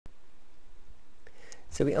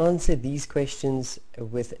So we answer these questions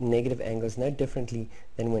with negative angles no differently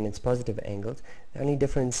than when it's positive angles. The only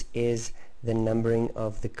difference is the numbering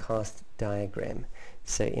of the cast diagram.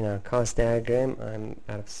 So in our cast diagram, I'm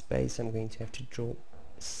out of space, I'm going to have to draw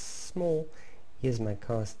small. Here's my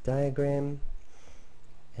cast diagram,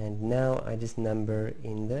 and now I just number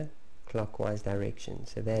in the clockwise direction.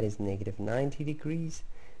 So that is negative 90 degrees,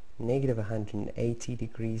 negative 180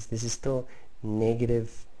 degrees. This is still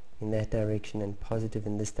negative in that direction and positive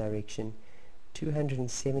in this direction.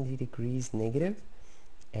 270 degrees negative,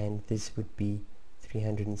 and this would be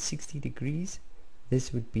 360 degrees.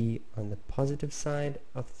 This would be on the positive side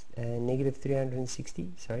of negative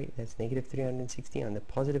 360. Sorry, that's negative 360 on the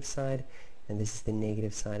positive side, and this is the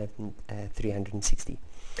negative side of 360.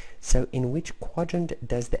 So in which quadrant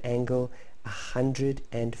does the angle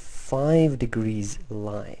 105 degrees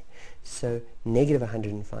lie? So negative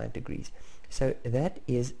 105 degrees. So that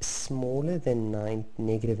is smaller than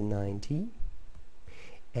negative 90,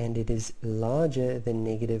 and it is larger than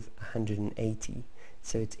negative 180.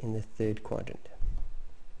 So it's in the third quadrant.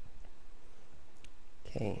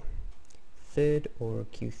 Okay, third or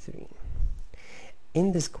Q3.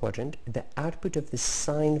 In this quadrant, the output of the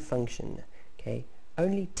sine function, okay,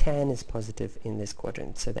 only tan is positive in this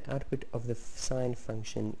quadrant, so the output of the sine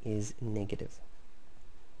function is negative.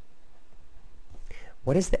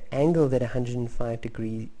 What is the angle that 105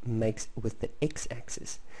 degrees makes with the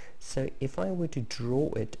x-axis? So if I were to draw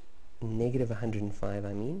it negative 105,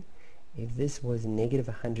 I mean, if this was negative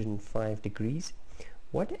 105 degrees,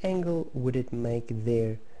 what angle would it make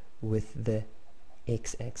there with the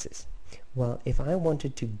x-axis? Well, if I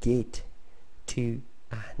wanted to get to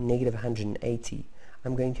negative 180,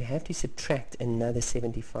 I'm going to have to subtract another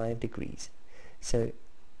 75 degrees. So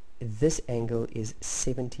this angle is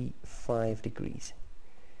 75 degrees.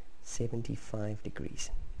 75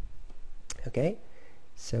 degrees. Okay,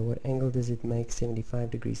 so what angle does it make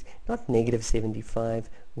 75 degrees? Not negative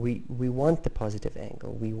 75. We want the positive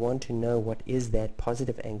angle. We want to know what is that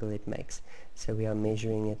positive angle it makes. So we are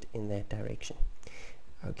measuring it in that direction.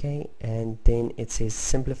 Okay, and then it says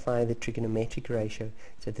simplify the trigonometric ratio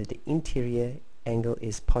so that the interior angle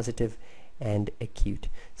is positive and acute.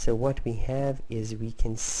 So what we have is we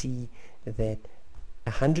can see that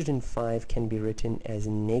 105 can be written as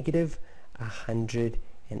negative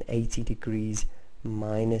 180 degrees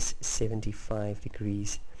minus 75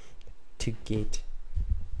 degrees to get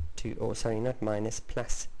to, or sorry, not minus,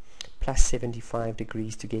 plus 75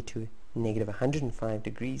 degrees to get to negative 105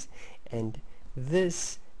 degrees. And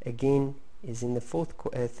this again is in the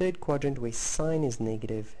third quadrant where sine is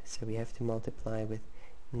negative, so we have to multiply with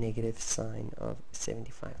negative sine of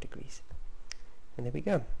 75 degrees. And there we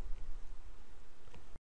go.